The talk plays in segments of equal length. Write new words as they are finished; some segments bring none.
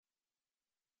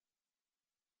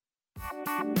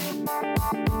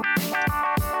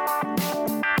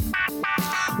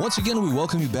Once again, we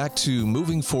welcome you back to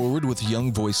Moving Forward with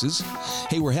Young Voices.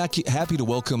 Hey, we're happy to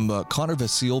welcome Connor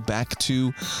Vasile back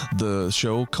to the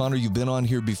show. Connor, you've been on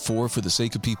here before. For the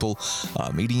sake of people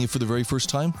meeting you for the very first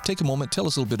time, take a moment, tell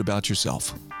us a little bit about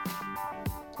yourself.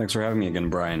 Thanks for having me again,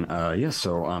 Brian.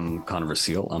 So I'm Connor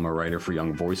Vasile. I'm a writer for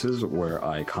Young Voices, where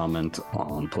I comment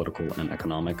on political and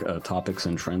economic topics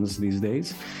and trends these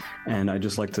days. And I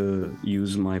just like to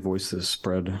use my voice to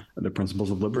spread the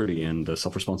principles of liberty and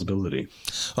self-responsibility.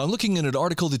 I'm looking at an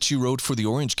article that you wrote for the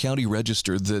Orange County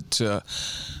Register that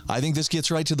I think this gets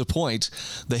right to the point.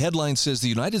 The headline says the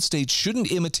United States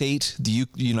shouldn't imitate the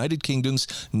United Kingdom's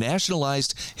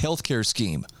nationalized healthcare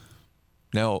scheme.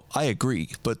 Now, I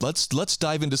agree, but let's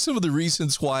dive into some of the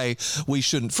reasons why we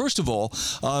shouldn't. First of all,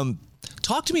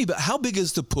 talk to me about how big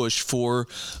is the push for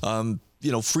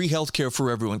free healthcare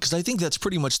for everyone? Because I think that's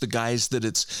pretty much the guise that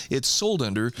it's sold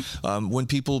under when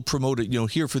people promote it,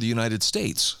 here for the United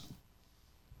States.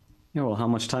 Yeah, well, how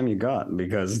much time you got?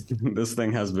 Because this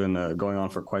thing has been going on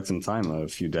for quite some time, a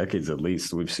few decades at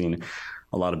least. We've seen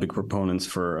a lot of big proponents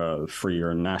for free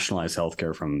or nationalized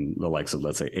healthcare from the likes of,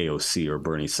 let's say, AOC or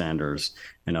Bernie Sanders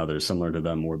and others similar to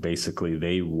them, where basically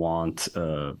they want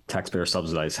taxpayer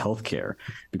subsidized healthcare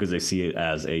because they see it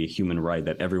as a human right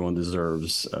that everyone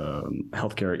deserves.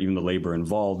 Healthcare, even the labor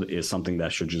involved, is something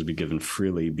that should just be given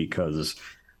freely, because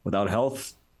without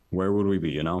health, where would we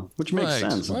be, Which makes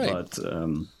sense, right. But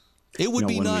it would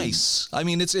be nice. I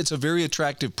mean, it's a very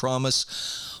attractive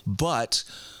promise, but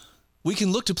we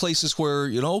can look to places where,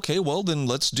 okay, well, then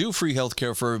let's do free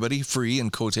healthcare for everybody, free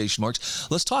in quotation marks.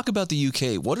 Let's talk about the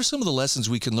UK. What are some of the lessons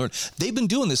we can learn? They've been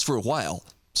doing this for a while.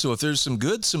 So if there's some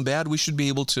good, some bad, we should be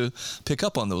able to pick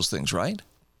up on those things, right?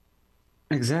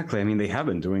 Exactly. I mean, they have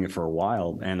been doing it for a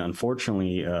while. And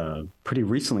unfortunately, pretty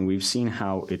recently, we've seen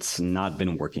how it's not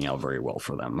been working out very well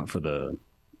for them, for the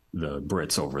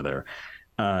Brits over there.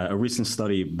 A recent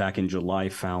study back in July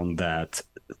found that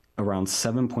around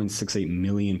 7.68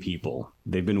 million people,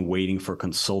 they've been waiting for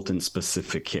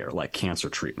consultant-specific care, like cancer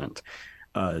treatment.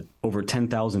 Over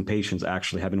 10,000 patients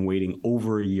actually have been waiting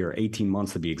over a year, 18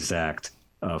 months to be exact,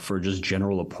 for just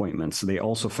general appointments. They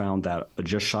also found that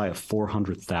just shy of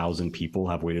 400,000 people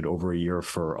have waited over a year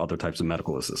for other types of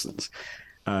medical assistance.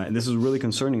 And this is really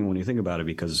concerning when you think about it,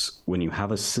 because when you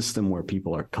have a system where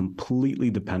people are completely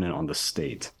dependent on the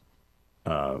state,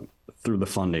 through the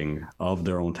funding of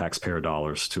their own taxpayer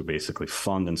dollars to basically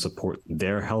fund and support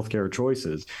their healthcare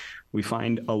choices, we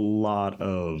find a lot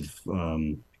of,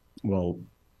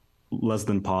 less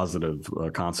than positive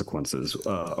consequences.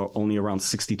 Only around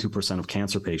 62% of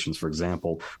cancer patients, for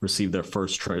example, receive their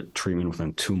first treatment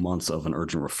within 2 months of an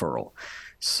urgent referral.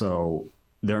 So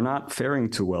they're not faring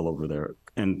too well over there.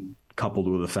 And coupled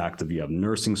with the fact that you have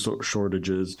nursing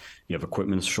shortages, you have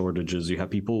equipment shortages, you have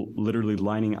people literally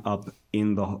lining up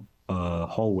in the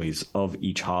hallways of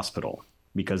each hospital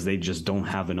because they just don't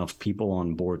have enough people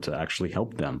on board to actually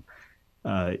help them.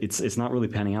 It's not really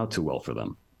panning out too well for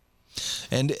them.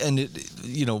 And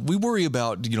we worry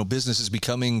about, businesses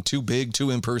becoming too big,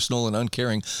 too impersonal and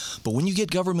uncaring. But when you get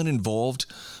government involved,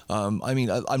 I'm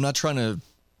not trying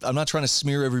to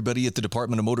smear everybody at the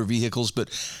Department of Motor Vehicles, but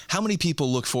how many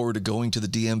people look forward to going to the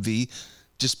DMV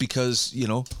just because,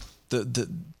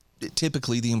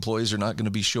 typically the employees are not going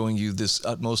to be showing you this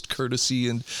utmost courtesy.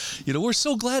 And, we're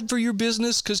so glad for your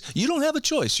business because you don't have a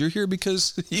choice. You're here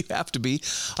because you have to be.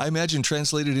 I imagine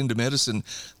translated into medicine,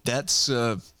 that's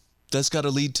got to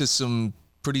lead to some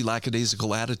pretty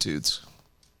lackadaisical attitudes.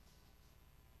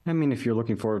 I mean, if you're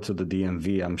looking forward to the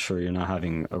DMV, I'm sure you're not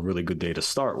having a really good day to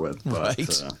start with. But,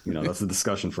 right. That's a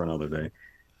discussion for another day.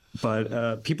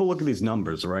 But people look at these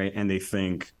numbers, right? And they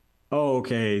think, oh,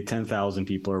 okay, 10,000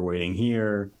 people are waiting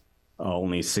here.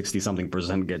 Only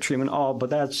 60-something% get treatment. Oh,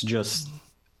 but that's just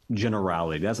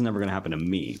generality. That's never going to happen to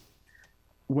me.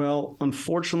 Well,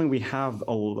 unfortunately, we have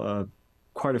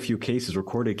quite a few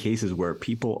recorded cases, where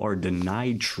people are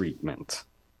denied treatment,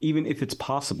 even if it's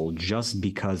possible, just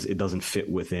because it doesn't fit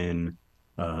within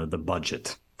the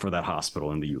budget for that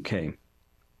hospital in the UK.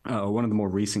 One of the more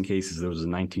recent cases, there was a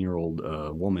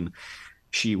 19-year-old woman.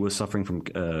 She was suffering from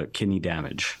kidney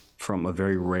damage from a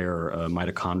very rare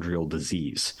mitochondrial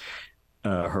disease.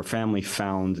 Her family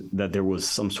found that there was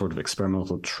some sort of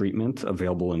experimental treatment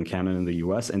available in Canada and the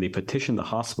US, and they petitioned the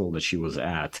hospital that she was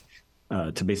at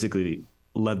to basically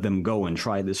let them go and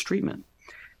try this treatment.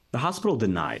 The hospital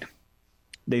denied.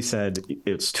 They said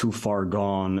it's too far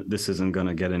gone. This isn't going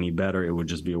to get any better. It would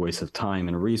just be a waste of time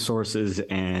and resources,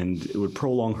 and it would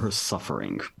prolong her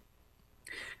suffering.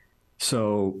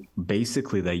 So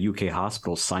basically, the UK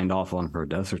hospital signed off on her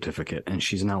death certificate, and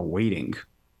she's now waiting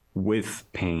with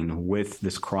pain, with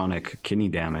this chronic kidney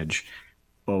damage,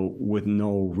 with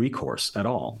no recourse at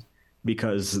all,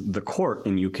 because the court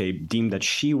in UK deemed that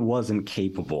she wasn't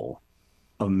capable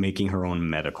of making her own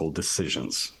medical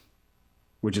decisions,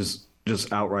 which is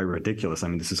just outright ridiculous. I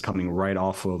mean, this is coming right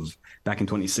off of back in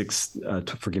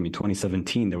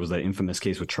 2017. There was that infamous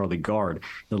case with Charlie Gard,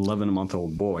 the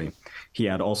 11-month-old boy. He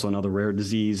had also another rare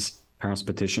disease. Parents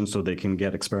petitioned so they can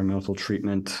get experimental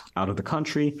treatment out of the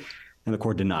country, and the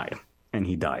court denied, and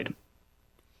he died.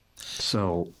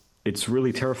 So it's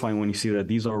really terrifying when you see that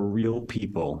these are real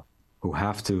people who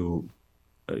have to,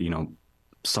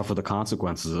 suffer the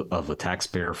consequences of a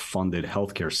taxpayer-funded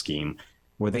healthcare scheme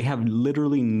where they have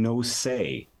literally no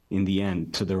say in the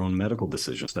end to their own medical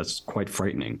decisions. That's quite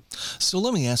frightening. So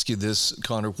let me ask you this,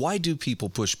 Connor. Why do people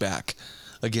push back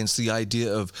against the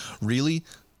idea of really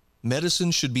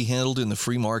medicine should be handled in the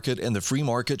free market, and the free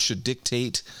market should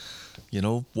dictate,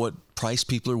 what price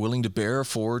people are willing to bear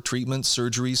for treatments,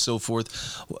 surgeries, so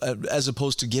forth, as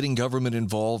opposed to getting government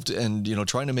involved and,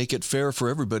 trying to make it fair for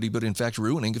everybody, but in fact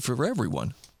ruining it for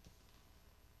everyone?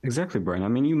 Exactly, Brian. I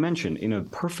mean, you mentioned in a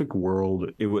perfect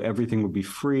world, everything would be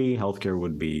free, healthcare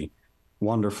would be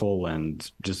wonderful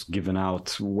and just given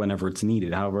out whenever it's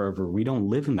needed. However, we don't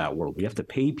live in that world. We have to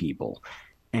pay people.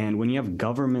 And when you have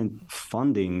government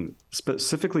funding,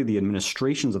 specifically the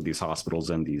administrations of these hospitals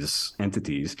and these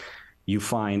entities, you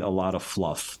find a lot of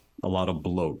fluff, a lot of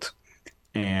bloat.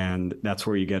 And that's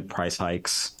where you get price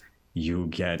hikes, you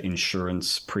get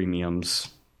insurance premiums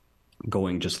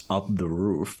going just up the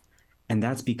roof. And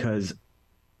that's because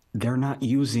they're not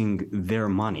using their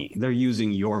money. They're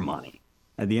using your money.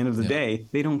 At the end of the day,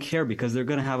 they don't care because they're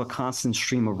going to have a constant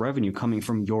stream of revenue coming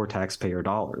from your taxpayer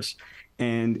dollars.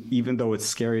 And even though it's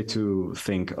scary to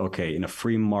think, okay, in a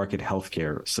free market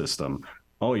healthcare system,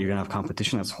 oh, you're going to have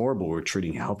competition. That's horrible. We're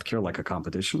treating healthcare like a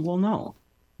competition. Well, no,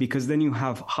 because then you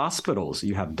have hospitals,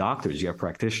 you have doctors, you have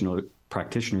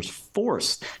practitioners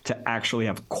forced to actually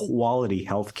have quality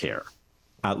healthcare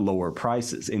at lower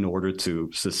prices in order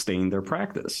to sustain their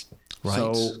practice. Right.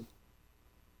 So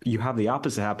you have the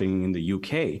opposite happening in the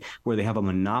UK, where they have a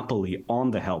monopoly on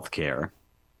the healthcare.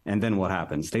 And then what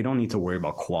happens? They don't need to worry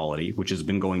about quality, which has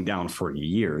been going down for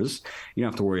years. You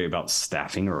don't have to worry about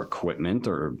staffing or equipment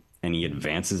or any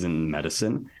advances in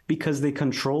medicine because they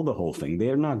control the whole thing. They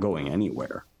are not going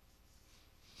anywhere.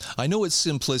 I know it's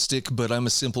simplistic, but I'm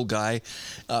a simple guy.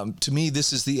 To me,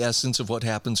 this is the essence of what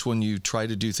happens when you try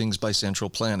to do things by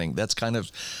central planning. That's kind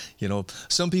of,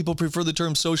 some people prefer the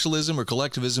term socialism or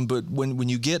collectivism, but when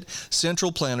you get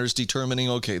central planners determining,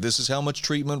 okay, this is how much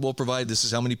treatment we'll provide, this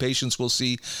is how many patients we'll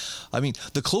see. I mean,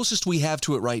 the closest we have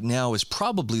to it right now is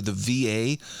probably the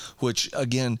VA, which,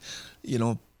 again,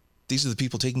 these are the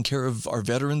people taking care of our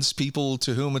veterans, people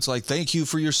to whom it's like, thank you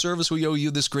for your service, we owe you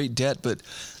this great debt, but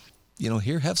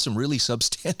here, have some really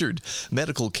substandard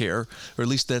medical care, or at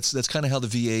least that's kind of how the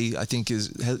VA, I think,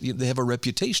 they have a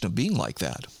reputation of being like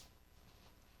that.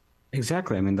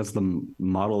 Exactly. I mean, that's the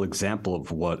model example of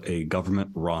what a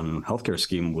government-run healthcare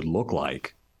scheme would look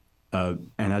like. And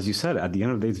as you said, at the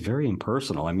end of the day, it's very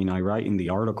impersonal. I mean, I write in the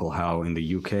article how in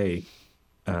the UK,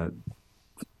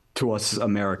 to us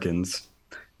Americans,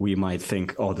 we might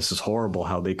think, oh, this is horrible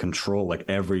how they control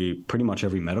pretty much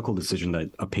every medical decision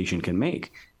that a patient can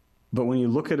make. But when you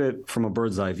look at it from a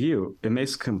bird's eye view, it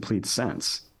makes complete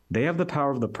sense. They have the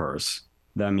power of the purse.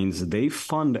 That means they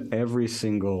fund every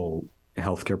single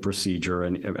healthcare procedure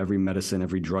and every medicine,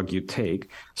 every drug you take.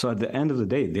 So at the end of the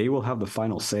day, they will have the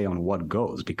final say on what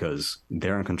goes because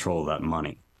they're in control of that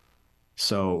money.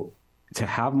 So to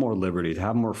have more liberty, to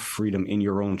have more freedom in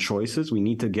your own choices, we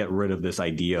need to get rid of this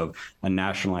idea of a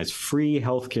nationalized free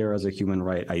healthcare as a human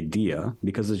right idea,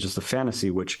 because it's just a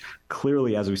fantasy, which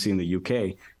clearly, as we see in the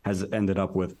UK, has ended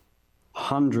up with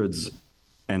hundreds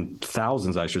and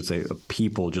thousands, I should say, of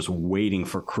people just waiting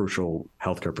for crucial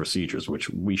healthcare procedures, which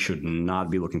we should not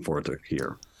be looking forward to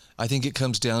here. I think it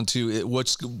comes down to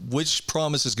which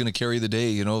promise is going to carry the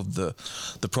day, the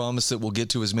promise that we'll get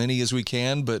to as many as we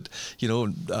can, but,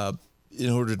 in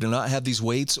order to not have these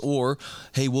waits, or,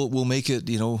 hey, we'll make it,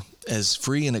 as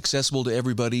free and accessible to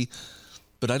everybody.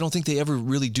 But I don't think they ever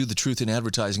really do the truth in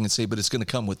advertising and say, but it's going to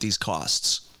come with these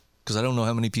costs, because I don't know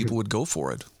how many people would go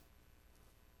for it.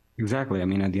 Exactly. I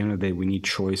mean, at the end of the day, we need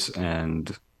choice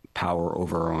and power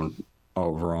over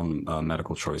our own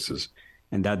medical choices.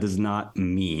 And that does not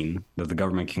mean that the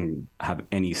government can have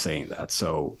any say in that.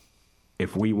 So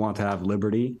if we want to have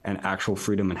liberty and actual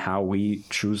freedom in how we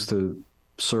choose to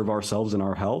serve ourselves and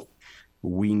our health,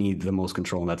 we need the most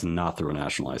control, and that's not through a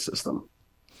nationalized system.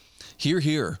 Hear,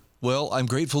 hear. Well, I'm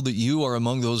grateful that you are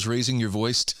among those raising your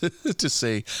voice to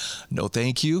say, no,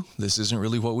 thank you. This isn't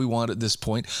really what we want at this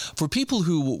point. For people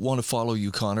who want to follow you,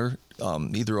 Connor,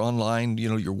 either online,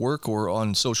 your work, or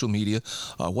on social media,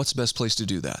 what's the best place to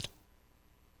do that?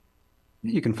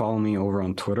 You can follow me over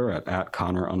on Twitter at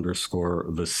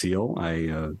Connor_Vasile.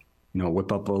 I,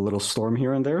 whip up a little storm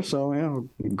here and there. So,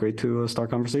 yeah, great to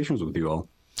start conversations with you all.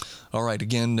 All right.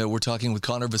 Again, we're talking with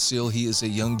Connor Vasile. He is a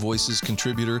Young Voices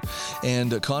contributor.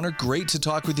 And Connor, great to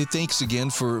talk with you. Thanks again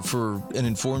for an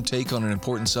informed take on an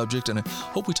important subject. And I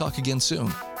hope we talk again soon.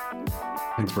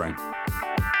 Thanks, Brian.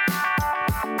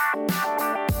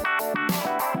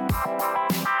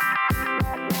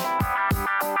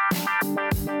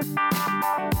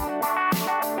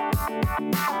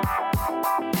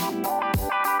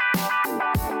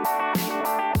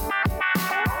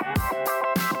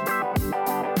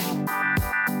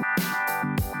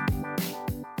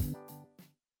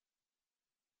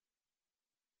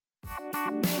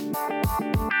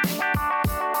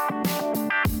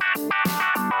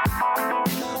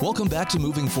 Welcome back to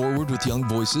Moving Forward with Young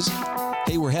Voices.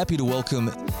 Hey, we're happy to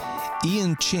welcome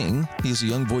Ian Ching. He is a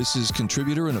Young Voices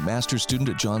contributor and a master's student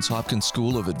at Johns Hopkins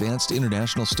School of Advanced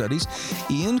International Studies.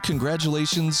 Ian,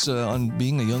 congratulations on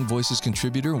being a Young Voices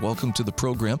contributor. Welcome to the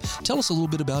program. Tell us a little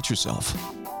bit about yourself.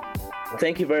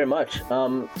 Thank you very much.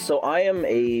 So I am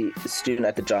a student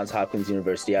at the Johns Hopkins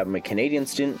University. I'm a Canadian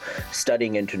student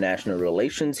studying international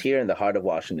relations here in the heart of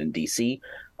Washington, D.C.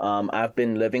 I've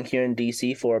been living here in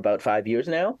D.C. for about 5 years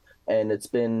now, and it's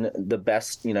been the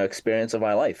best, experience of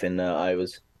my life. And I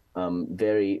was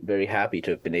very, very happy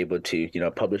to have been able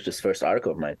to, publish this first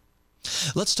article of mine.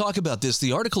 Let's talk about this.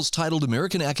 The article's titled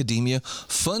 "American Academia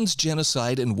Funds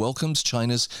Genocide and Welcomes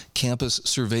China's Campus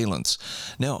Surveillance."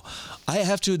 Now, I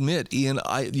have to admit, Ian,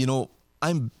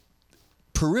 I'm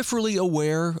peripherally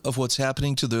aware of what's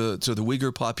happening to the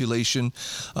Uyghur population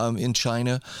in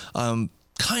China.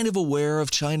 Kind of aware of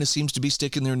China seems to be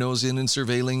sticking their nose in and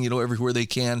surveilling, everywhere they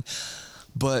can.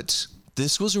 But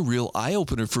this was a real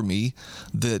eye-opener for me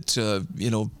that,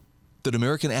 that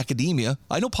American academia,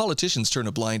 I know politicians turn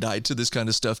a blind eye to this kind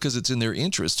of stuff because it's in their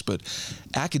interest, but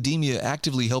academia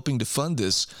actively helping to fund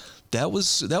this, that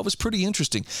was pretty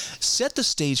interesting. Set the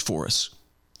stage for us.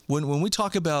 When we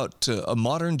talk about a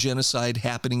modern genocide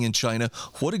happening in China,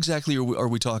 what exactly are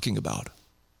we talking about?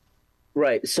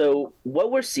 Right. So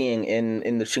what we're seeing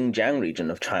in the Xinjiang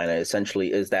region of China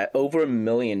essentially is that over 1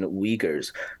 million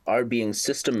Uyghurs are being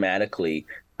systematically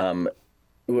are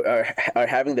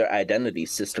having their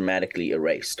identities systematically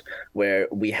erased, where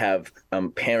we have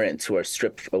parents who are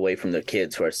stripped away from their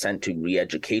kids, who are sent to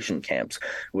re-education camps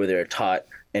where they're taught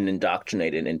and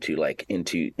indoctrinated into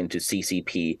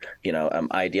CCP,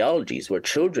 ideologies, where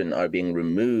children are being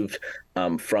removed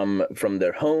from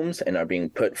their homes and are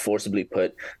being forcibly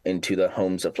put into the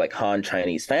homes of Han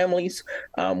Chinese families,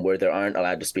 where they aren't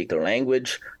allowed to speak their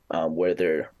language, where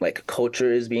their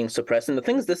culture is being suppressed. And the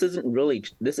thing is, this isn't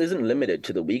limited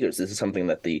to the Uyghurs. This is something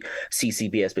that the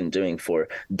CCP has been doing for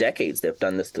decades. They've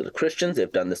done this to the Christians.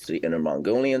 They've done this to the Inner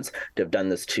Mongolians. They've done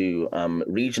this to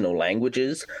regional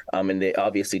languages. And they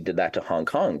obviously did that to Hong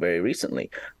Kong very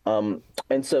recently. And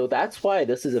so that's why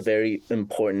this is a very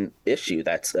important issue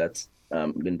that's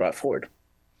been brought forward.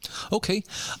 Okay.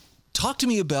 Talk to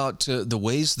me about the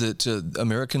ways that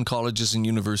American colleges and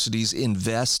universities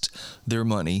invest their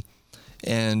money.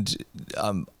 And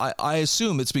I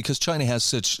assume it's because China has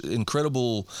such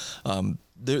incredible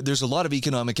there's a lot of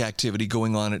economic activity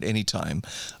going on at any time.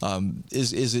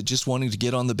 Is it just wanting to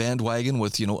get on the bandwagon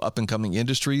with up and coming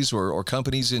industries or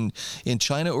companies in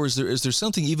China, or is there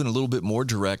something even a little bit more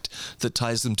direct that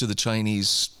ties them to the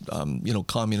Chinese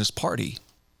Communist Party?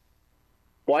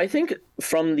 Well, I think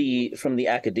from the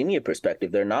academia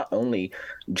perspective, they're not only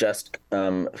just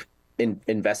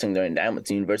investing their endowments.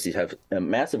 Universities have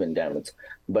massive endowments,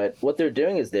 but what they're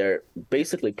doing is they're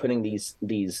basically putting these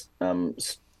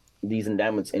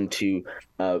endowments into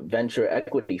venture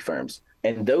equity firms,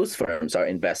 and those firms are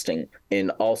investing in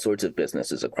all sorts of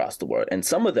businesses across the world. And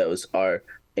some of those are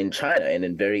in China and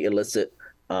in very illicit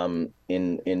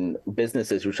in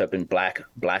businesses which have been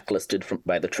blacklisted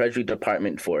by the Treasury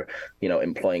Department for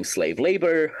employing slave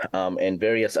labor and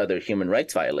various other human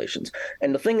rights violations.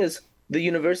 And the thing is, the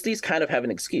universities kind of have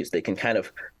an excuse. They can kind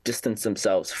of distance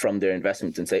themselves from their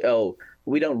investments and say, oh,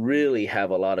 we don't really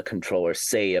have a lot of control or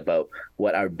say about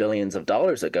what our billions of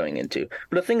dollars are going into.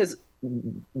 But the thing is,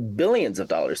 billions of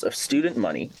dollars of student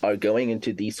money are going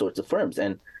into these sorts of firms.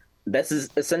 And this is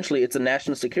essentially, it's a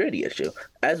national security issue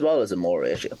as well as a moral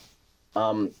issue.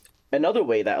 Another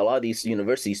way that a lot of these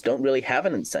universities don't really have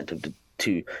an incentive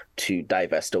to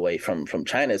divest away from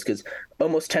China is because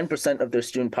almost 10% of their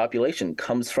student population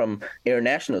comes from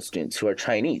international students who are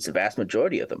Chinese, the vast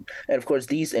majority of them. And of course,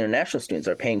 these international students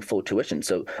are paying full tuition.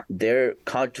 So their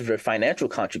financial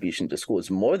contribution to school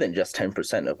is more than just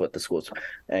 10% of what the school's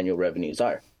annual revenues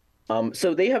are.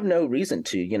 So they have no reason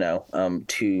to,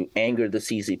 to anger the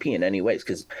CCP in any ways,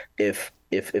 because if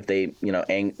they,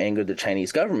 anger the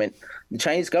Chinese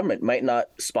government might not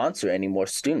sponsor any more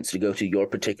students to go to your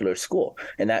particular school.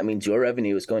 And that means your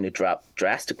revenue is going to drop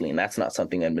drastically. And that's not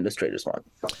something administrators want.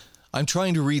 I'm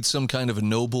trying to read some kind of a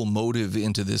noble motive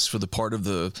into this for the part of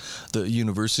the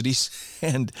universities,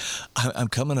 and I'm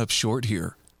coming up short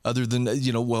here. Other than,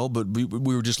 but we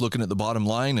were just looking at the bottom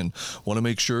line and want to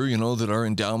make sure, that our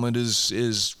endowment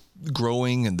is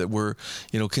growing and that we're,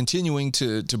 continuing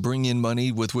to bring in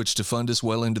money with which to fund us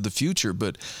well into the future.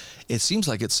 But it seems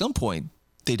like at some point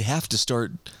they'd have to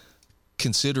start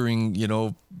considering,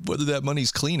 whether that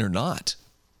money's clean or not.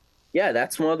 Yeah,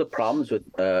 that's one of the problems with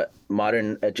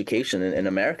modern education in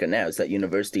America now, is that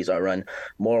universities are run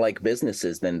more like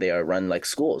businesses than they are run like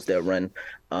schools. They're run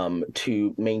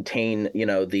to maintain,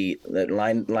 the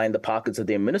line the pockets of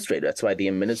the administrator. That's why the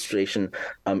administration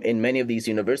in many of these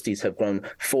universities have grown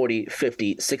 40,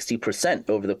 50, 60%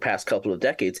 over the past couple of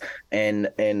decades, and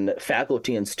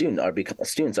faculty and students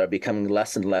are becoming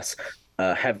less and less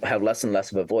have less and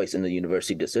less of a voice in the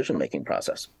university decision-making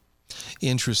process.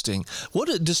 Interesting.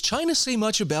 What does China say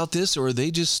much about this, or would they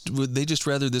just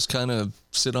rather this kind of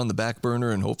sit on the back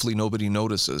burner and hopefully nobody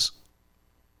notices?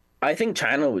 I think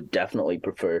China would definitely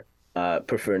prefer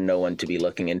no one to be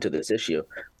looking into this issue.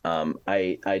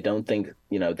 I don't think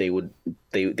they would.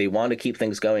 They want to keep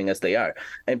things going as they are,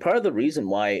 and part of the reason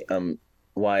why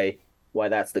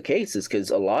that's the case is because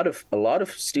a lot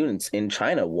of students in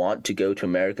China want to go to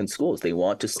American schools. They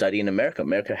want to study in America.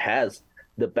 America has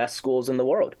the best schools in the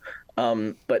world.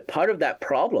 But part of that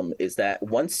problem is that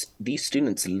once these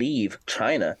students leave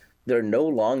China, they're no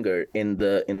longer in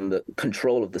the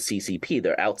control of the CCP.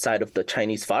 They're outside of the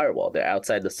Chinese firewall. They're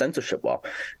outside the censorship wall.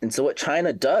 And so what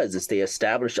China does is they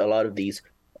establish a lot of these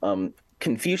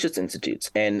Confucius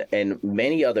Institutes and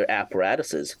many other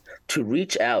apparatuses to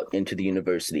reach out into the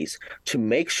universities to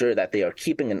make sure that they are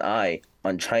keeping an eye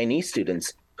on Chinese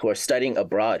students who are studying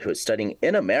abroad, who are studying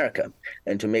in America,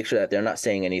 and to make sure that they're not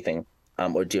saying anything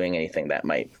or doing anything that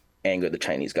might anger the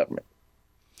Chinese government.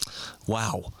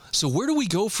 Wow. So where do we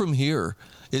go from here?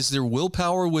 Is there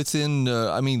willpower within,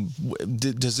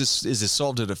 is this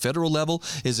solved at a federal level?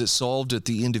 Is it solved at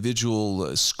the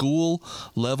individual school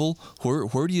level?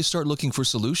 Where do you start looking for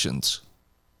solutions?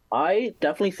 I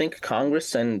definitely think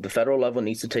Congress and the federal level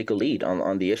needs to take a lead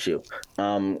on the issue.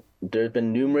 There have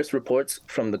been numerous reports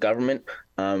from the government,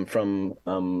 from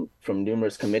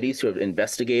numerous committees who have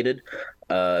investigated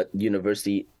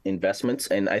university investments,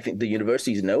 and I think the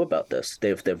universities know about this.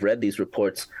 They've read these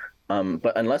reports,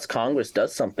 but unless Congress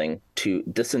does something to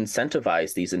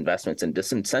disincentivize these investments and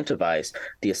disincentivize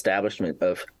the establishment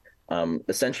of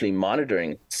essentially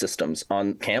monitoring systems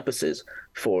on campuses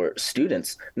for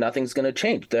students, nothing's going to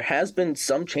change. There has been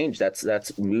some change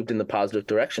that's moved in the positive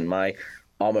direction. My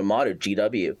alma mater,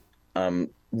 GW,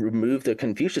 removed the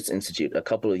Confucius Institute a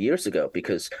couple of years ago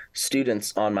because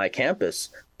students on my campus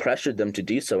pressured them to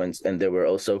do so, and there were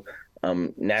also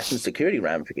national security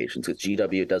ramifications, because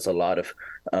GW does a lot of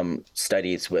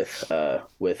studies with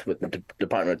the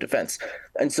Department of Defense,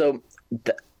 and so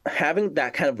having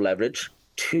that kind of leverage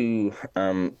to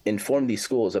inform these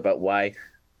schools about why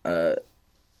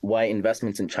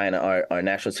investments in China are a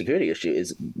national security issue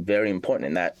is very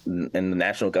important, and the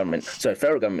federal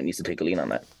government needs to take a lead on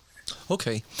that.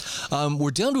 Okay.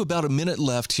 We're down to about a minute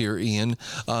left here, Ian.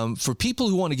 For people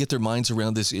who want to get their minds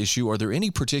around this issue, are there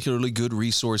any particularly good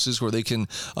resources where they can,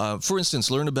 for instance,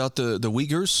 learn about the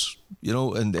Uyghurs,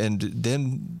 and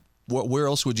then where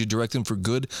else would you direct them for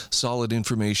good, solid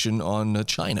information on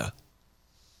China?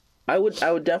 I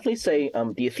would definitely say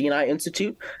the Athena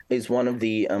Institute is one of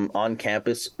the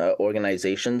on-campus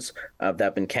organizations that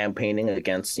have been campaigning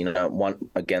against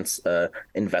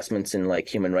investments in like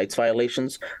human rights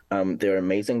violations. They're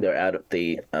amazing.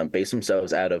 They base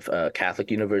themselves out of Catholic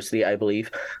University, I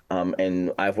believe,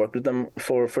 and I've worked with them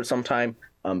for some time.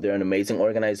 They're an amazing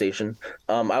organization.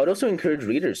 I would also encourage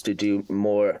listeners to do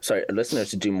more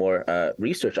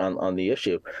research on the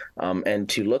issue, and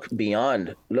to look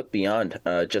beyond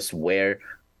just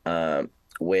beyond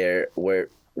where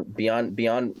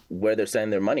they're sending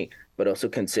their money, but also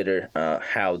consider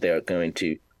how they're going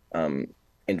to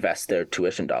invest their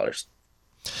tuition dollars.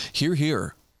 Hear,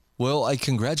 hear. Well, I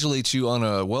congratulate you on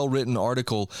a well-written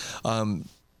article.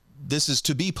 this is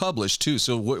to be published too.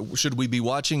 So should we be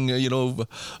watching,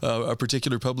 a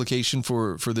particular publication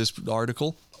for this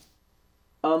article?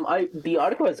 The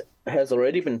article has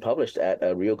already been published at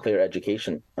Real Clear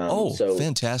Education. So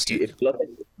fantastic! If you look at,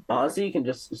 honestly, you can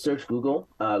just search Google,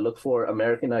 look for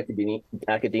American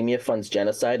Academia Funds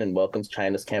Genocide and Welcomes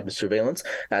China's Campus Surveillance.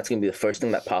 That's going to be the first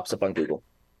thing that pops up on Google.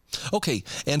 Okay,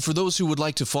 and for those who would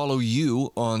like to follow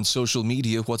you on social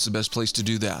media, what's the best place to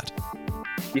do that?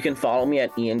 You can follow me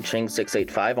at Ian Ching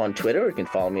 685 on Twitter. You can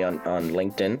follow me on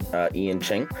LinkedIn, Ian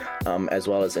Ching, as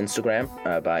well as Instagram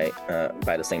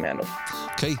by the same handle.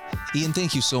 Okay, Ian,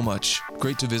 thank you so much.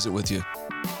 Great to visit with you.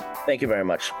 Thank you very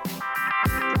much.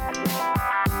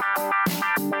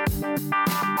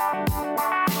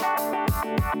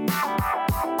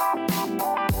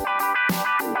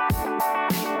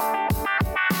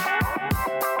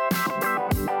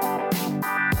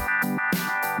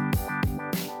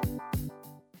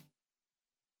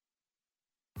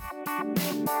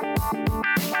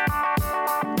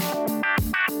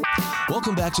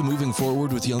 Welcome back to Moving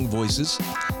Forward with Young Voices.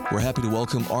 We're happy to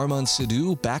welcome Armand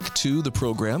Sidhu back to the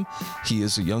program. He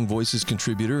is a Young Voices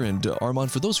contributor. And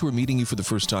Armand, for those who are meeting you for the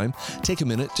first time, take a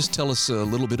minute. Just tell us a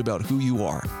little bit about who you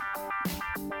are.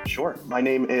 Sure. My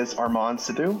name is Armand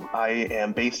Sidhu. I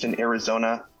am based in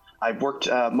Arizona. I've worked,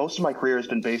 most of my career has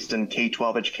been based in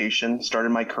K-12 education. Started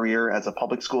my career as a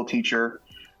public school teacher,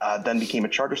 then became a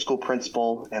charter school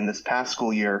principal, and this past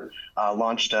school year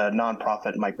launched a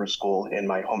nonprofit micro school in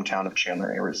my hometown of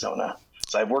Chandler, Arizona.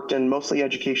 So I've worked in mostly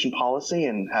education policy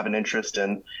and have an interest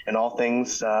in all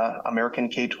things American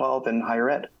K-12 and higher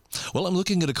ed. Well, I'm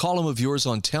looking at a column of yours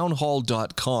on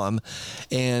townhall.com,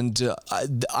 and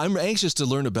I'm anxious to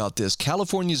learn about this.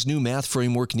 California's new math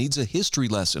framework needs a history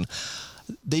lesson.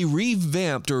 They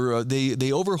revamped or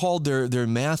they overhauled their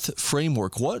math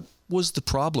framework. What was the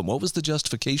problem? What was the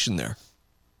justification there?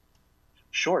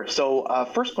 Sure. So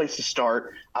first place to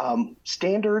start,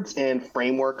 standards and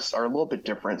frameworks are a little bit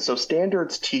different. So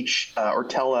standards teach or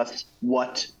tell us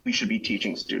what we should be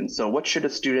teaching students. So what should a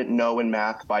student know in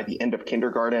math by the end of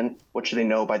kindergarten? What should they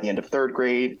know by the end of third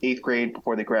grade, eighth grade,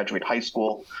 before they graduate high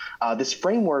school? This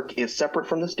framework is separate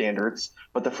from the standards,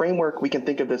 but the framework, we can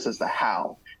think of this as the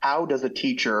how. How does a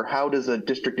teacher, how does a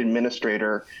district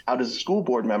administrator, how does a school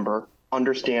board member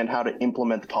understand how to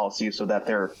implement the policies so that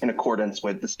they're in accordance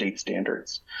with the state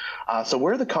standards. So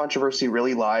where the controversy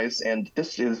really lies, and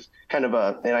this is kind of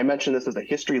and I mentioned this as a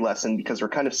history lesson because we're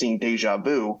kind of seeing deja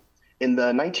vu. In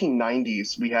the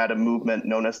 1990s, we had a movement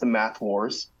known as the Math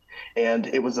Wars, and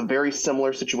it was a very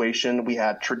similar situation. We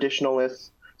had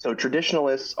traditionalists. So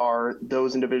traditionalists are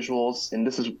those individuals, and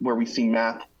this is where we see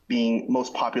math being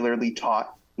most popularly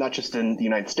taught, not just in the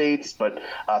United States, but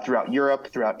throughout Europe,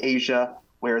 throughout Asia,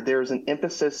 where there's an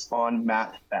emphasis on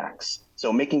math facts.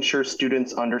 So making sure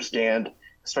students understand,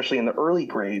 especially in the early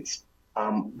grades,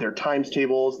 their times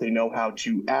tables, they know how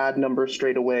to add numbers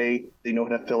straight away, they know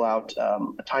how to fill out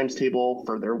a times table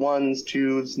for their ones,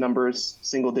 twos, numbers,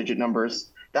 single digit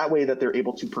numbers. That way that they're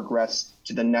able to progress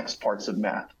to the next parts of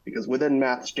math. Because within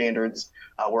math standards,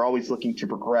 we're always looking to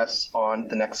progress on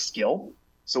the next skill.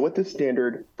 So what this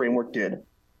standard framework did,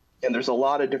 and there's a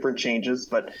lot of different changes,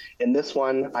 but in this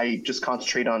one, I just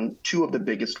concentrate on two of the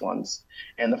biggest ones.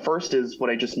 And the first is what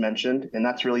I just mentioned, and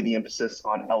that's really the emphasis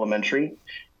on elementary.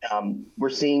 We're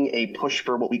seeing a push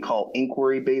for what we call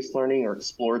inquiry-based learning or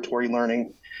exploratory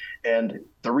learning. And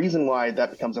the reason why that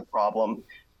becomes a problem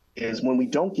is when we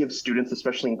don't give students,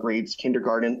 especially in grades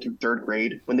kindergarten through third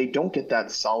grade, when they don't get that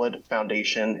solid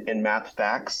foundation in math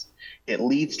facts, it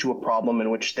leads to a problem in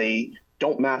which they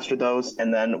don't master those.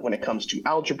 And then when it comes to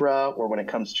algebra or when it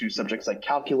comes to subjects like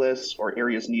calculus or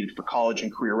areas needed for college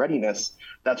and career readiness,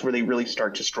 that's where they really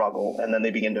start to struggle. And then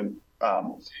they begin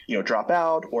to drop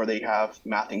out, or they have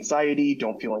math anxiety,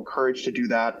 don't feel encouraged to do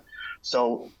that.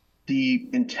 So the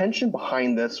intention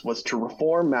behind this was to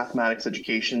reform mathematics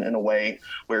education in a way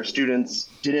where students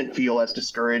didn't feel as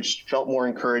discouraged, felt more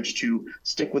encouraged to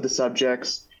stick with the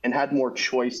subjects, and had more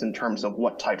choice in terms of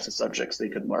what types of subjects they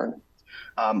could learn.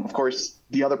 Of course,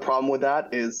 the other problem with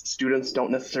that is students don't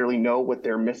necessarily know what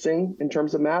they're missing in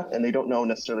terms of math, and they don't know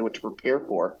necessarily what to prepare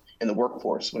for in the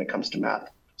workforce when it comes to math.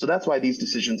 So that's why these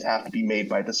decisions have to be made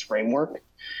by this framework.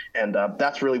 And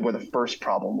that's really where the first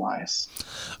problem lies.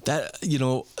 That,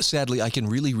 sadly, I can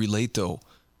really relate, though.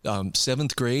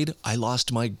 Seventh grade, I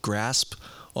lost my grasp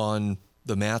on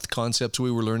the math concepts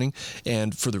we were learning.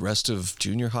 And for the rest of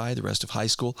junior high, the rest of high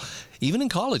school, even in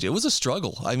college, it was a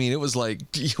struggle. I mean, it was like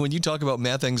when you talk about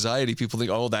math anxiety, people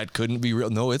think, oh, that couldn't be real.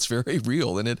 No, it's very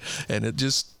real. And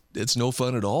it's no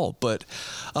fun at all. But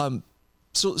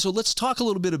so let's talk a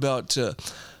little bit about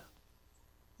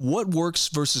what works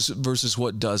versus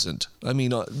what doesn't? I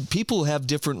mean, people have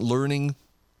different learning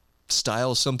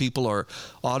styles. Some people are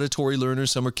auditory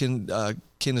learners, some are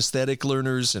kinesthetic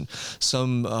learners, and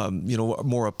some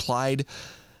more applied.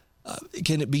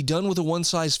 Can it be done with a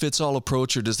one-size-fits-all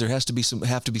approach, or does there have to be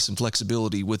some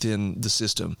flexibility within the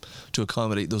system to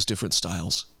accommodate those different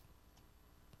styles?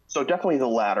 So definitely the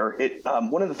latter.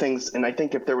 One of the things, and I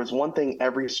think if there was one thing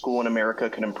every school in America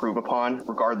can improve upon,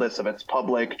 regardless of its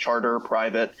public, charter,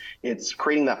 private, it's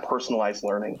creating that personalized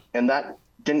learning. And that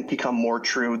didn't become more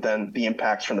true than the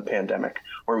impacts from the pandemic,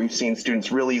 where we've seen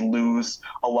students really lose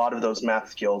a lot of those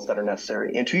math skills that are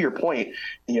necessary. And to your point,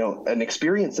 an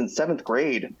experience in seventh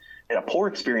grade, and a poor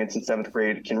experience in seventh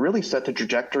grade, can really set the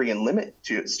trajectory and limit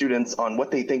to students on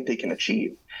what they think they can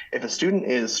achieve. If a student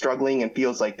is struggling and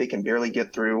feels like they can barely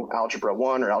get through Algebra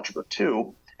 1 or Algebra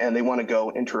 2, and they want to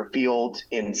go enter a field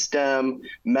in STEM,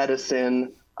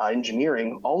 medicine,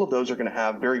 engineering, all of those are going to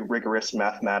have very rigorous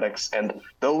mathematics. And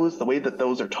the way that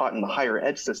those are taught in the higher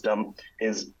ed system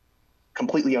is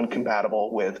completely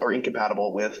incompatible with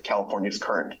California's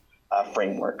current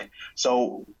framework.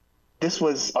 So this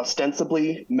was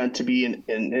ostensibly meant to be an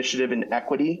initiative in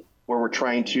equity, where we're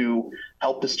trying to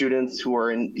help the students who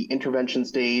are in the intervention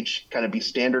stage kind of be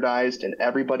standardized, and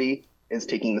everybody is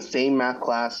taking the same math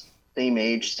class, same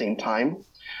age, same time.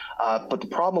 But the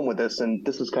problem with this, and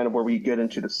this is kind of where we get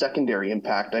into the secondary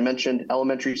impact. I mentioned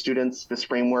elementary students. This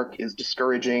framework is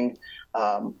discouraging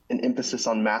an emphasis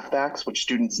on math facts, which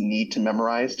students need to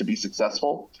memorize to be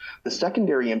successful. The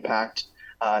secondary impact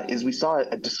is we saw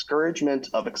a discouragement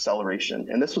of acceleration.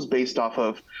 And this was based off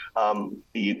of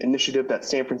the initiative that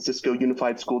San Francisco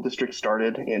Unified School District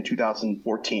started in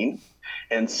 2014.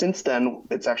 And since then,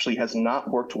 it actually has not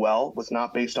worked well, was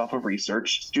not based off of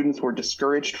research. Students were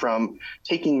discouraged from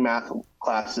taking math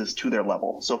classes to their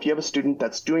level. So if you have a student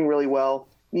that's doing really well,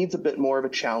 needs a bit more of a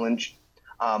challenge,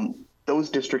 those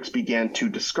districts began to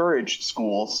discourage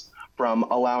schools from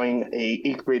allowing a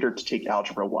 8th grader to take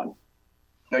Algebra 1.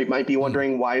 Now, you might be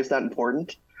wondering, why is that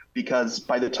important? Because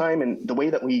by the time, and the way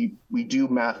that we do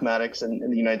mathematics in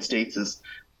the United States is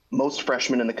most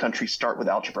freshmen in the country start with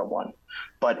Algebra 1.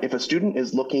 But if a student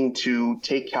is looking to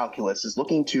take calculus, is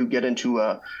looking to get into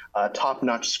a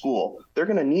top-notch school, they're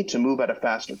going to need to move at a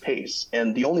faster pace.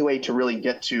 And the only way to really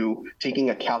get to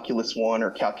taking a Calculus 1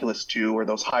 or Calculus 2 or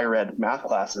those higher ed math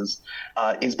classes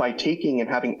is by taking and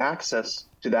having access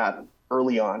to that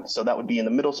early on. So that would be in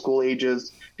the middle school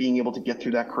ages, being able to get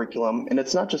through that curriculum. And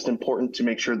it's not just important to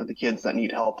make sure that the kids that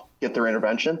need help get their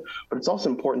intervention, but it's also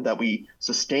important that we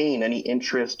sustain any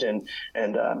interest and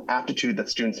aptitude that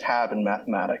students have in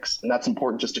mathematics. And that's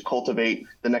important just to cultivate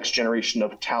the next generation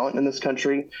of talent in this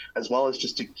country, as well as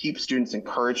just to keep students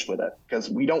encouraged with it, because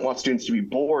we don't want students to be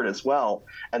bored as well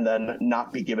and then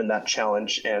not be given that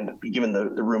challenge and be given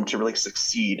the room to really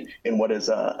succeed in what is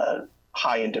a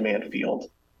high in demand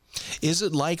field. Is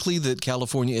it likely that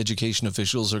California education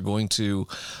officials are going to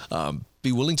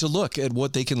be willing to look at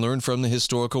what they can learn from the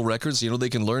historical records? They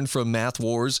can learn from Math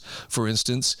Wars, for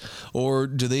instance, or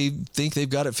do they think they've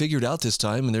got it figured out this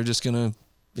time and they're just going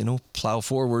to, plow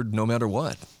forward no matter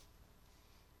what?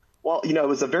 Well, it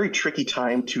was a very tricky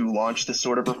time to launch this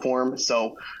sort of reform.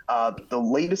 So the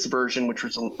latest version, which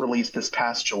was released this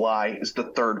past July, is the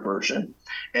third version.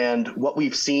 And what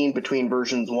we've seen between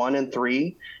versions 1 and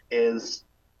 3 is,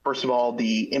 first of all,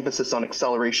 the emphasis on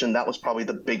acceleration. That was probably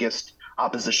the biggest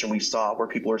opposition we saw, where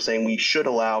people are saying we should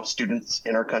allow students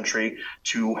in our country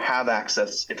to have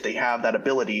access, if they have that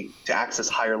ability, to access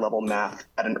higher level math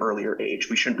at an earlier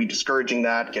age. We shouldn't be discouraging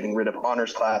that, getting rid of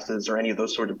honors classes or any of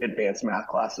those sort of advanced math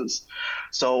classes.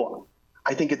 So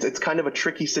I think it's kind of a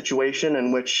tricky situation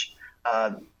in which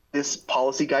this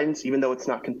policy guidance, even though it's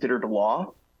not considered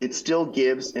law, it still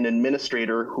gives an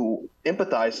administrator who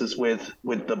empathizes with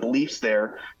the beliefs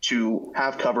there to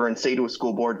have cover and say to a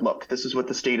school board, look, this is what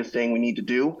the state is saying we need to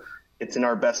do. It's in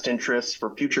our best interest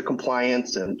for future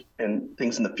compliance and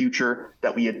things in the future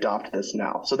that we adopt this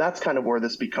now. So that's kind of where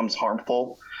this becomes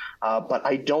harmful. But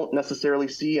I don't necessarily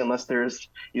see, unless there's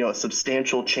a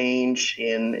substantial change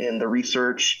in the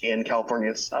research in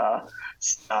California's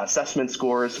assessment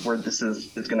scores, where this is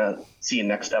going to see a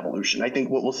next evolution. I think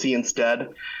what we'll see instead,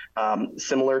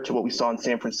 similar to what we saw in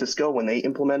San Francisco when they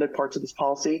implemented parts of this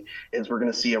policy, is we're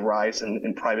going to see a rise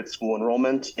in private school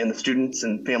enrollment, and the students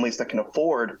and families that can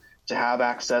afford to have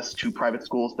access to private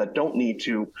schools that don't need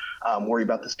to worry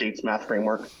about the state's math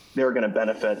framework, they're going to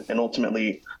benefit. And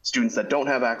ultimately, students that don't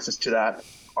have access to that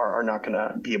are not going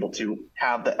to be able to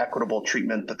have the equitable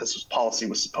treatment that this policy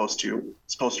was supposed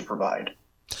to provide.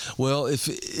 Well,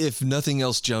 if nothing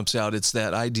else jumps out, it's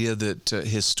that idea that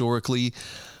historically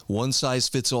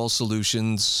one-size-fits-all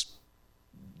solutions.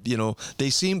 You know,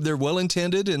 they're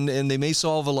well-intended and they may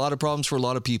solve a lot of problems for a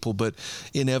lot of people, but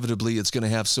inevitably it's going to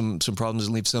have some problems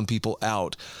and leave some people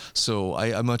out. So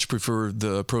I much prefer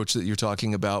the approach that you're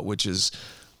talking about, which is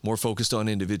more focused on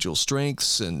individual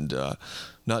strengths and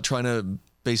not trying to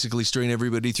basically strain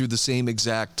everybody through the same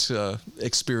exact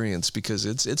experience, because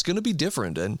it's going to be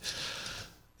different, and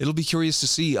it'll be curious to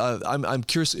see. I'm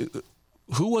curious,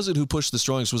 who was it who pushed the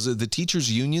strongest? Was it the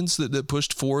teachers' unions that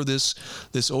pushed for this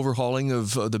overhauling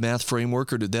of the math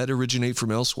framework, or did that originate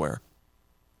from elsewhere?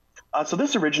 So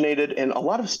this originated, and a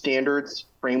lot of standards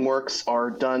frameworks are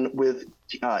done with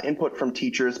input from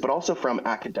teachers, but also from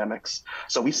academics.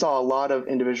 So we saw a lot of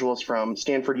individuals from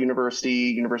Stanford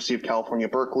University, University of California,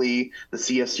 Berkeley, the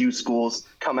CSU schools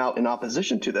come out in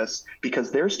opposition to this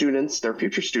because their students, their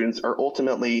future students, are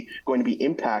ultimately going to be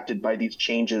impacted by these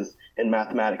changes in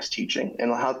mathematics teaching.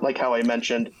 And like how I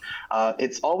mentioned,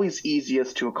 it's always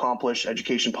easiest to accomplish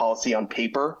education policy on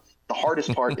paper. The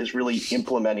hardest part is really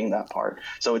implementing that part.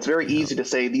 So it's very easy to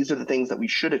say these are the things that we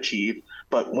should achieve,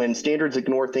 but when standards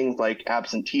ignore things like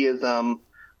absenteeism,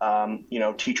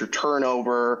 teacher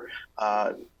turnover,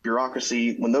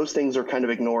 bureaucracy, when those things are kind of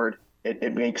ignored,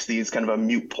 it makes these kind of a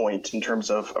moot point in terms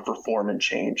of reform and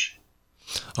change.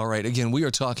 All right. Again, we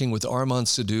are talking with Armand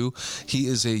Sadhu. He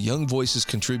is a Young Voices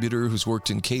contributor who's worked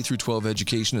in K-12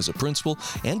 education as a principal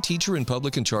and teacher in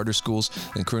public and charter schools,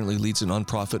 and currently leads a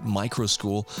nonprofit micro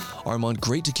school. Armand,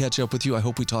 great to catch up with you. I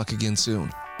hope we talk again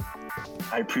soon.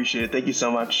 I appreciate it. Thank you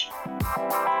so much.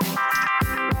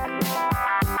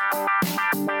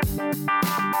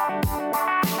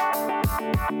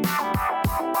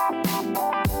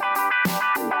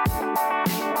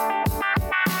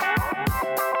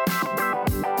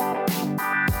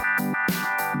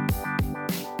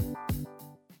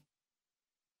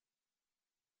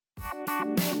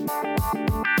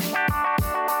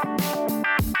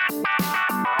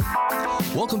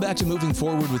 Welcome back to Moving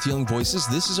Forward with Young Voices.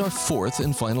 This is our fourth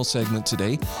and final segment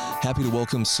today. Happy to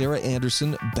welcome Sarah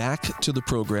Anderson back to the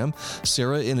program.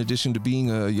 Sarah, in addition to being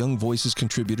a Young Voices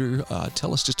contributor,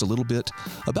 tell us just a little bit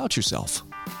about yourself.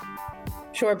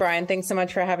 Sure, Brian. Thanks so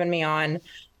much for having me on.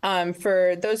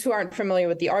 For those who aren't familiar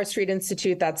with the R Street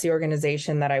Institute, that's the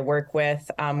organization that I work with.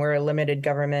 We're a limited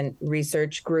government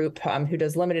research group who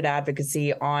does limited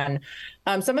advocacy on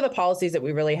some of the policies that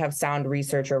we really have sound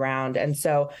research around. And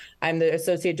so I'm the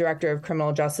Associate Director of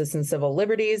Criminal Justice and Civil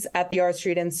Liberties at the R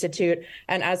Street Institute.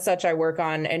 And as such, I work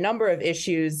on a number of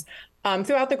issues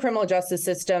throughout the criminal justice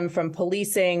system, from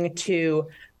policing to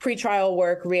pretrial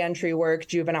work, reentry work,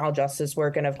 juvenile justice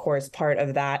work, and of course, part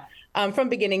of that from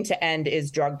beginning to end is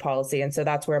drug policy. And so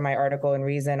that's where my article in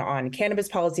Reason on cannabis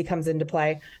policy comes into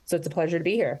play. So it's a pleasure to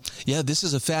be here. Yeah, this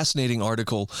is a fascinating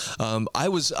article.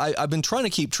 I've been trying to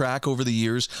keep track over the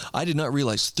years. I did not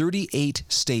realize 38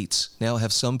 states now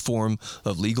have some form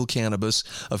of legal cannabis.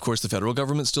 Of course, the federal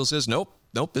government still says, nope,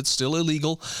 it's still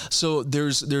illegal. So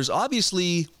there's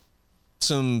obviously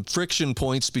some friction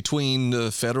points between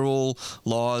the federal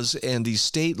laws and the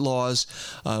state laws.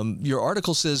 Your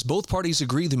article says both parties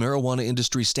agree the marijuana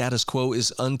industry status quo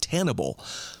is untenable.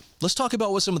 Let's talk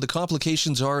about what some of the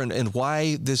complications are and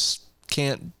why this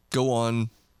can't go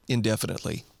on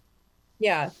indefinitely.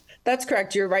 Yeah, that's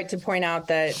correct. You're right to point out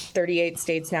that 38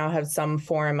 states now have some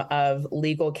form of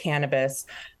legal cannabis.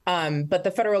 But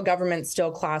the federal government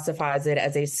still classifies it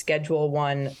as a Schedule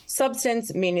I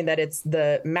substance, meaning that it's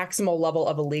the maximal level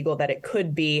of illegal that it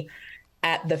could be.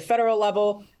 At the federal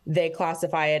level, they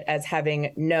classify it as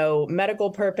having no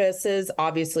medical purposes.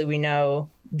 Obviously, we know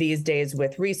these days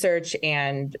with research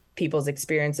and people's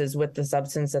experiences with the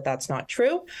substance that that's not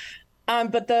true.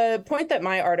 But the point that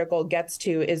my article gets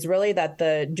to is really that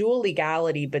the dual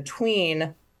legality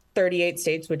between 38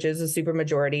 states, which is a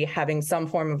supermajority, having some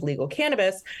form of legal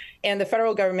cannabis, and the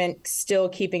federal government still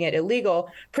keeping it illegal,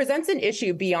 presents an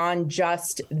issue beyond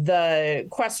just the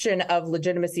question of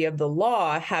legitimacy of the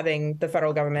law, having the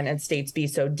federal government and states be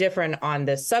so different on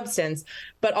this substance,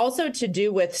 but also to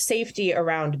do with safety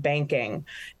around banking.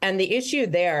 And the issue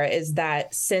there is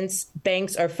that since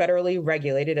banks are federally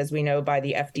regulated, as we know, by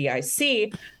the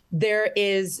FDIC, there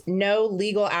is no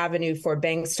legal avenue for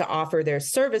banks to offer their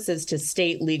services to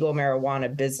state legal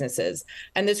marijuana businesses.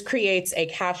 And this creates a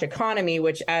cash economy,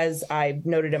 which, as I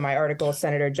noted in my article,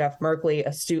 Senator Jeff Merkley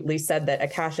astutely said that a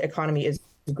cash economy is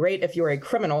great if you're a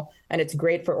criminal, and it's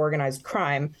great for organized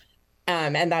crime.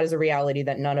 And that is a reality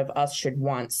that none of us should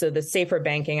want. So the Safer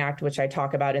Banking Act, which I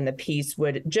talk about in the piece,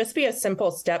 would just be a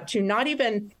simple step to not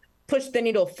even push the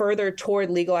needle further toward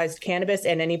legalized cannabis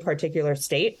in any particular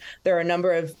state. There are a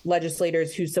number of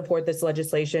legislators who support this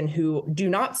legislation who do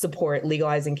not support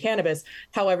legalizing cannabis.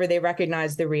 However, they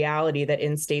recognize the reality that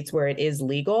in states where it is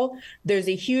legal, there's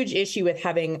a huge issue with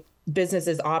having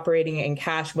businesses operating in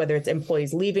cash, whether it's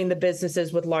employees leaving the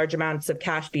businesses with large amounts of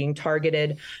cash being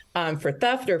targeted for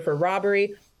theft or for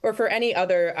robbery, or for any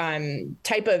other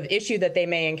type of issue that they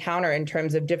may encounter in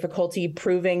terms of difficulty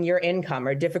proving your income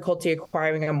or difficulty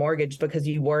acquiring a mortgage because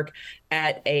you work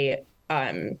at a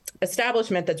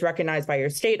establishment that's recognized by your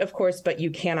state, of course, but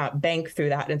you cannot bank through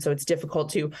that. And so it's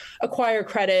difficult to acquire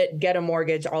credit, get a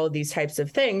mortgage, all of these types of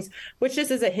things, which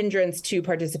just is a hindrance to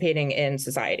participating in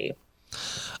society.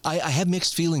 I have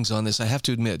mixed feelings on this, I have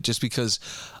to admit, just because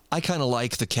I kind of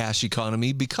like the cash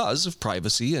economy because of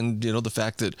privacy and, the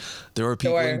fact that there are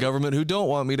people in government who don't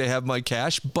want me to have my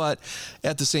cash. But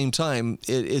at the same time,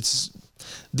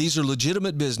 these are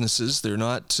legitimate businesses. They're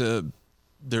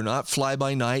not fly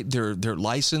by night. They're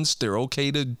licensed. They're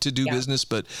okay to do business,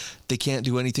 but they can't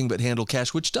do anything but handle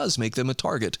cash, which does make them a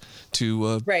target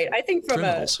to right. I think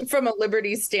criminals. from a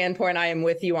liberty standpoint, I am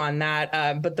with you on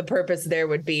that. But the purpose there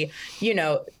would be,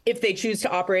 if they choose to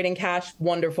operate in cash,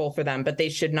 wonderful for them, but they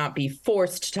should not be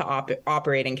forced to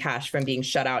operate in cash from being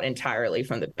shut out entirely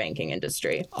from the banking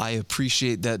industry. I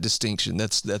appreciate that distinction.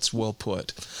 That's well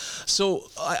put. So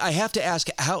I have to ask,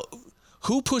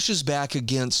 who pushes back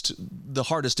the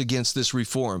hardest against this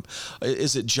reform?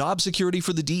 Is it job security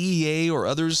for the DEA or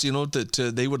others,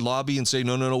 that they would lobby and say,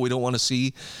 no, we don't want to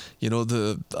see,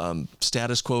 the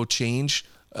status quo change?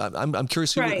 I'm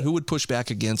curious who would push back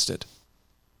against it.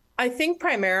 I think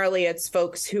primarily it's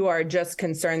folks who are just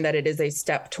concerned that it is a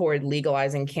step toward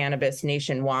legalizing cannabis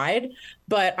nationwide.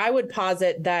 But I would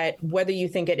posit that whether you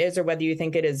think it is or whether you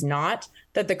think it is not,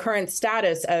 that the current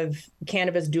status of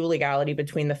cannabis dual legality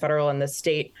between the federal and the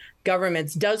state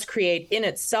governments does create in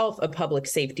itself a public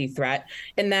safety threat,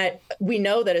 in that we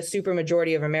know that a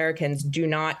supermajority of Americans do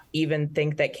not even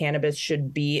think that cannabis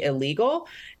should be illegal.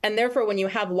 And therefore, when you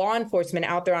have law enforcement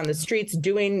out there on the streets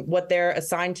doing what they're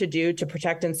assigned to do to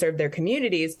protect and serve their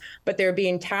communities, but they're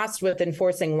being tasked with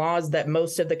enforcing laws that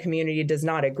most of the community does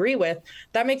not agree with,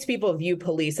 that makes people view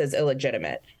police as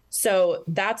illegitimate. So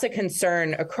that's a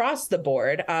concern across the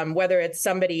board, whether it's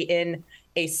somebody in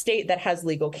a state that has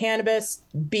legal cannabis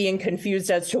being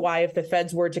confused as to why, if the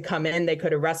feds were to come in, they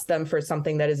could arrest them for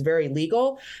something that is very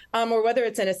legal, or whether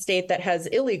it's in a state that has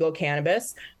illegal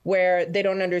cannabis where they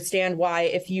don't understand why,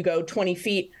 if you go 20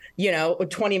 feet,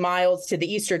 20 miles to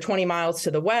the east or 20 miles to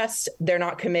the west, they're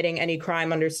not committing any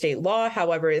crime under state law.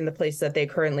 However, in the place that they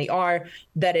currently are,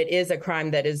 that it is a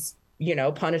crime that is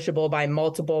punishable by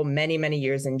many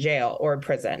years in jail or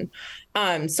prison.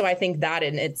 So I think that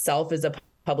in itself is a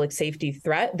public safety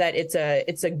threat, that it's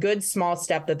a good small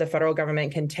step that the federal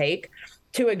government can take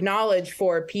to acknowledge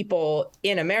for people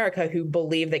in America who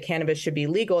believe that cannabis should be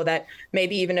legal, that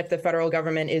maybe even if the federal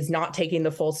government is not taking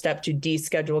the full step to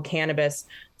deschedule cannabis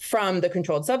from the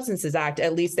Controlled Substances Act,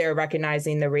 at least they're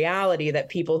recognizing the reality that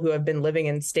people who have been living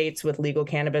in states with legal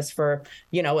cannabis for,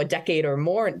 a decade or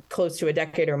more, close to a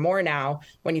decade or more now,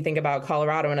 when you think about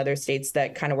Colorado and other states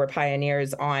that kind of were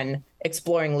pioneers on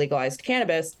exploring legalized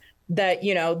cannabis, that,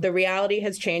 the reality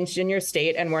has changed in your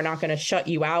state, and we're not going to shut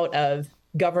you out of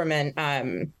government,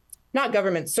 not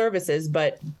government services,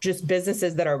 but just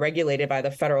businesses that are regulated by the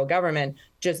federal government,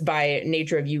 just by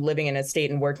nature of you living in a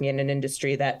state and working in an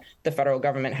industry that the federal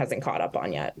government hasn't caught up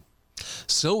on yet.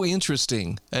 So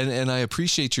interesting. And I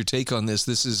appreciate your take on this.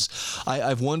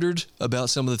 I've wondered about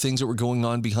some of the things that were going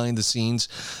on behind the scenes.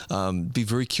 Be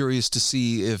very curious to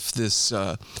see if this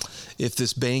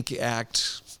Bank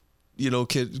Act,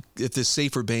 if this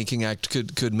Safer Banking Act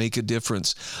could make a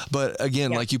difference. But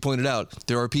again, like you pointed out,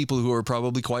 there are people who are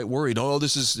probably quite worried. Oh,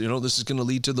 this is going to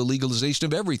lead to the legalization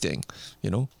of everything.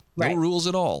 No rules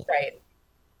at all. Right.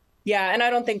 Yeah, and I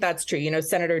don't think that's true.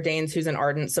 Senator Daines, who's an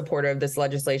ardent supporter of this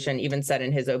legislation, even said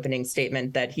in his opening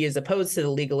statement that he is opposed to the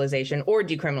legalization or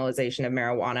decriminalization of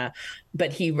marijuana,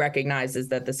 but he recognizes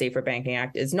that the Safer Banking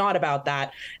Act is not about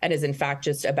that and is in fact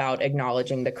just about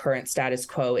acknowledging the current status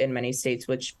quo in many states,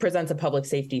 which presents a public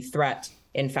safety threat,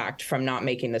 in fact, from not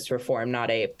making this reform, not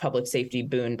a public safety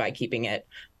boon by keeping it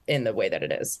in the way that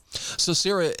it is. So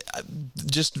Sarah,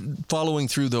 just following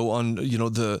through though on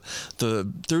the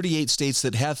 38 states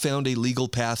that have found a legal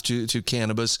path to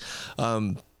cannabis,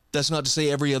 that's not to say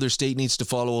every other state needs to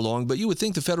follow along, but you would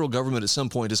think the federal government at some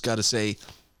point has got to say,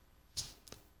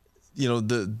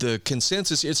 the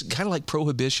consensus, it's kind of like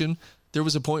prohibition. There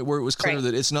was a point where it was clear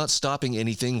that it's not stopping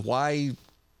anything. Why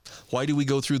do we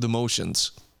go through the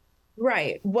motions?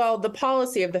 Right. Well, the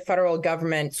policy of the federal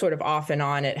government sort of off and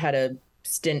on, it had a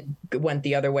stint went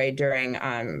the other way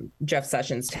during Jeff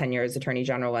Sessions' tenure as Attorney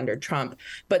General under Trump.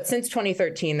 But since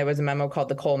 2013, there was a memo called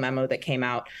the Cole Memo that came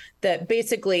out that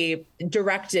basically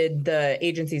directed the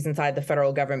agencies inside the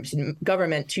federal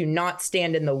government to not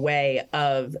stand in the way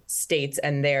of states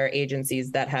and their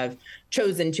agencies that have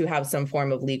chosen to have some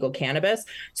form of legal cannabis.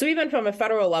 So even from a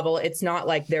federal level, it's not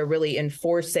like they're really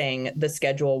enforcing the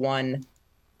Schedule I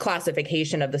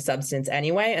classification of the substance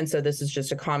anyway. And so this is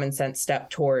just a common sense step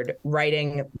toward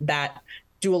writing that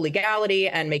dual legality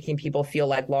and making people feel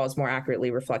like laws more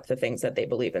accurately reflect the things that they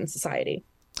believe in society.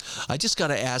 I just got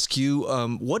to ask you,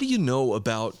 what do you know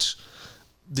about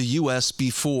the U.S.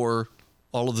 before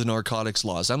all of the narcotics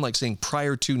laws? I'm like saying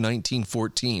prior to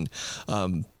 1914.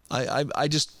 I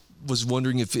just was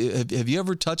wondering if have you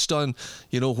ever touched on,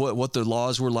 what the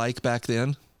laws were like back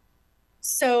then?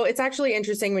 So it's actually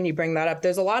interesting when you bring that up.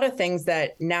 There's a lot of things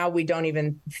that now we don't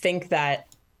even think that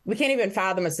we can't even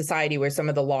fathom a society where some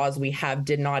of the laws we have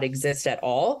did not exist at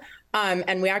all.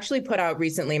 And we actually put out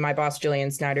recently, my boss,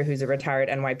 Jillian Snyder, who's a retired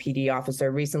NYPD officer,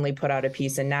 recently put out a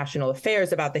piece in National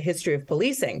Affairs about the history of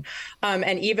policing.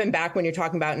 And even back when you're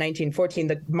talking about 1914,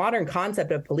 the modern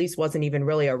concept of police wasn't even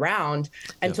really around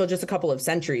until just a couple of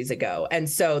centuries ago. And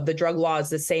so the drug law is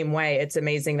the same way. It's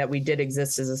amazing that we did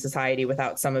exist as a society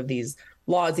without some of these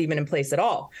laws even in place at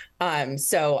all.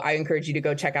 So I encourage you to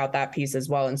go check out that piece as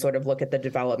well and sort of look at the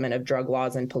development of drug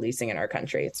laws and policing in our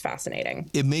country. It's fascinating.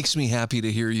 It makes me happy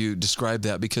to hear you describe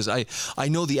that, because I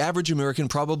know the average American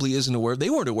probably isn't aware.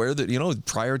 They weren't aware that,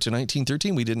 prior to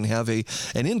 1913, we didn't have an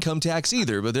income tax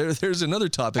either. But there's another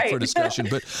topic for discussion.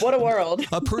 But what a world.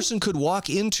 A person could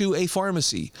walk into a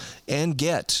pharmacy and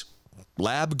get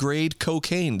lab grade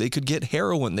cocaine. They could get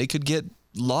heroin. They could get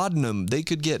laudanum. They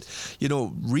could get,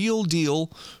 real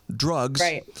deal drugs,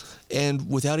 right, and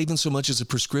without even so much as a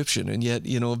prescription. And yet,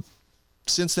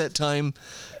 since that time,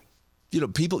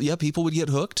 people would get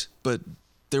hooked, but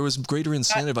there was greater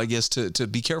incentive, I guess, to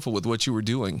be careful with what you were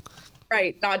doing.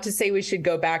 Right. Not to say we should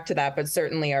go back to that, but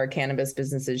certainly our cannabis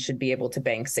businesses should be able to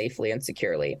bank safely and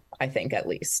securely, I think, at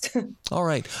least. All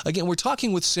right. Again, we're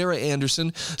talking with Sarah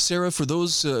Anderson. Sarah, for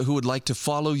those who would like to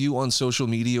follow you on social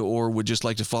media or would just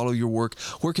like to follow your work,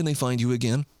 where can they find you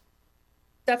again?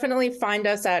 Definitely find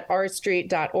us at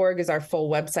rstreet.org is our full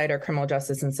website. Our criminal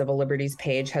justice and civil liberties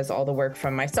page has all the work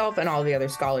from myself and all the other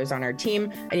scholars on our team.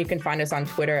 And you can find us on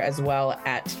Twitter as well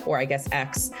X,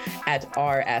 at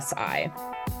RSI.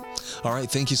 All right.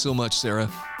 Thank you so much, Sarah.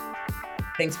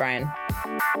 Thanks, Brian.